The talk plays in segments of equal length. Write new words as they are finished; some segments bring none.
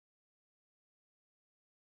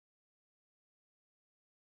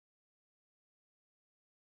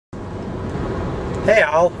Hey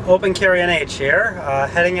all, Open Carry UNH here,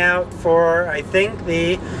 heading out for, I think,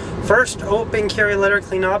 the first open carry litter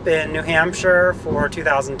cleanup in New Hampshire for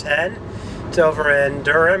 2010. It's over in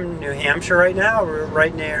Durham, New Hampshire right now. We're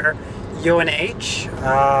right near UNH.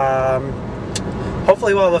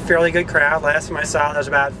 Hopefully we'll have a fairly good crowd. Last time I saw there's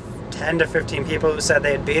about 10 to 15 people who said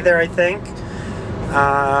they'd be there, I think.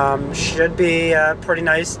 Should be a pretty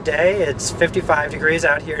nice day. It's 55 degrees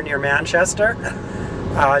out here near Manchester.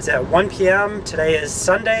 It's at 1 p.m. Today is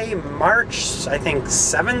Sunday, March, I think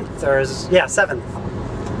 7th, or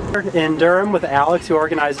 7th. In Durham with Alex, who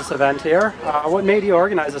organized this event here. What made you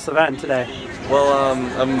organize this event today? Well,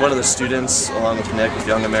 I'm one of the students, along with Nick, with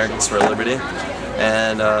Young Americans for Liberty,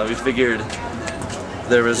 and we figured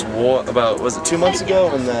there was about, was it 2 months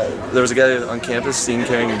ago, when there was a guy on campus seen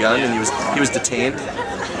carrying a gun, and he was detained.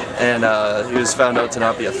 And he was found out to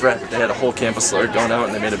not be a threat. They had a whole campus alert going out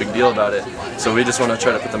and they made a big deal about it. So we just want to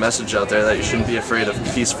try to put the message out there that you shouldn't be afraid of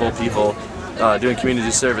peaceful people doing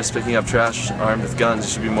community service, picking up trash armed with guns.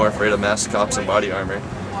 You should be more afraid of masked cops and body armor.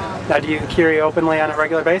 Now, do you carry openly on a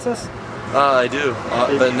regular basis? I do,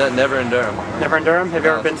 but never in Durham. Never in Durham? Have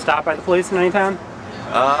you ever been stopped by the police in any town?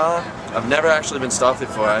 I've never actually been stopped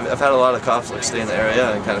before. I've had a lot of cops like stay in the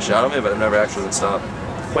area and kind of shout at me, but I've never actually been stopped.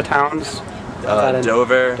 What towns?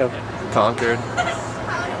 Dover, Concord,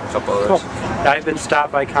 a couple others. Cool. I've been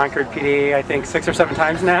stopped by Concord PD, I think 6 or 7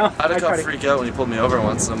 times now. I had a cop freak out when he pulled me over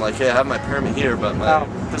once. I'm like, hey, I have my permit here, but my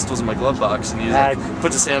pistol's in my glove box. And he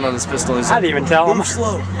puts his hand on his pistol and he's like, I didn't even tell him. Move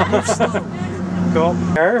slow, move slow. Cool.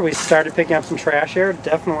 Here, we started picking up some trash here.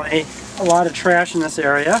 Definitely a lot of trash in this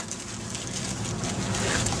area.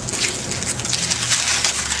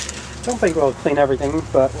 Don't think we'll clean everything,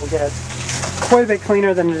 but we'll get quite a bit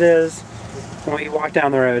cleaner than it is when we walk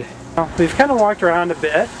down the road. We've kind of walked around a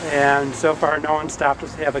bit, and so far no one stopped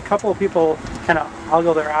us. We have a couple of people kind of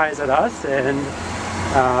ogle their eyes at us, and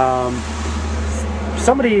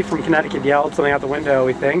somebody from Connecticut yelled something out the window,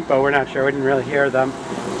 we think, but we're not sure. We didn't really hear them.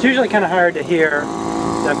 It's usually kind of hard to hear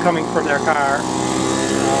them coming from their car.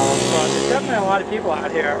 But there's definitely a lot of people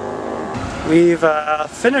out here. We've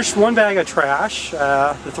finished one bag of trash,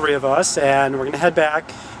 the 3 of us, and we're going to head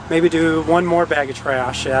back, maybe do one more bag of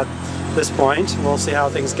trash at this point. We'll see how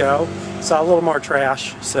things go. Saw a little more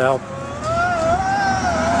trash, so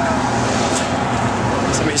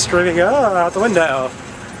somebody's screaming out the window.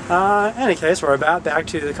 In any case, we're about back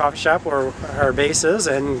to the coffee shop where our base is,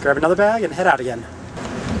 and grab another bag and head out again.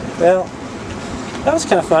 Well, that was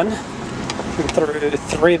kind of fun. We threw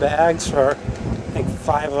 3 bags for, I think,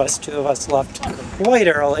 5 of us. 2 of us left quite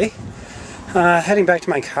early. Heading back to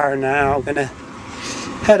my car now. I'm gonna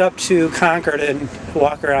head up to Concord and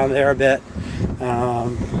walk around there a bit.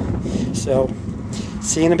 So,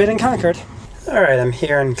 see you in a bit in Concord. Alright, I'm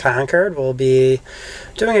here in Concord. We'll be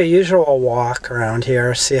doing a usual walk around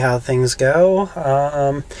here, see how things go.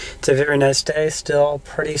 It's a very nice day, still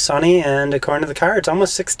pretty sunny, and according to the car, it's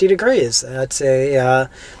almost 60 degrees. That's a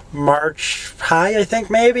March high, I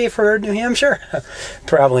think, maybe, for New Hampshire.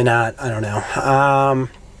 Probably not, I don't know.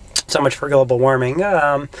 So much for global warming.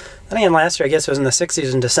 And again, last year I guess it was in the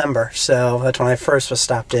 60s in December, so that's when I first was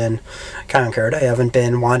stopped in Concord. I haven't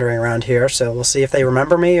been wandering around here, so we'll see if they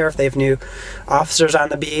remember me, or if they have new officers on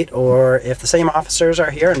the beat, or if the same officers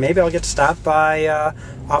are here, and maybe I'll get stopped by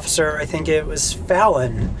officer, I think it was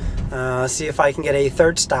Fallon. See if I can get a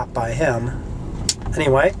 3rd stop by him.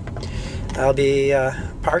 Anyway, I'll be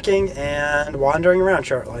parking and wandering around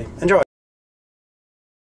shortly. Enjoy.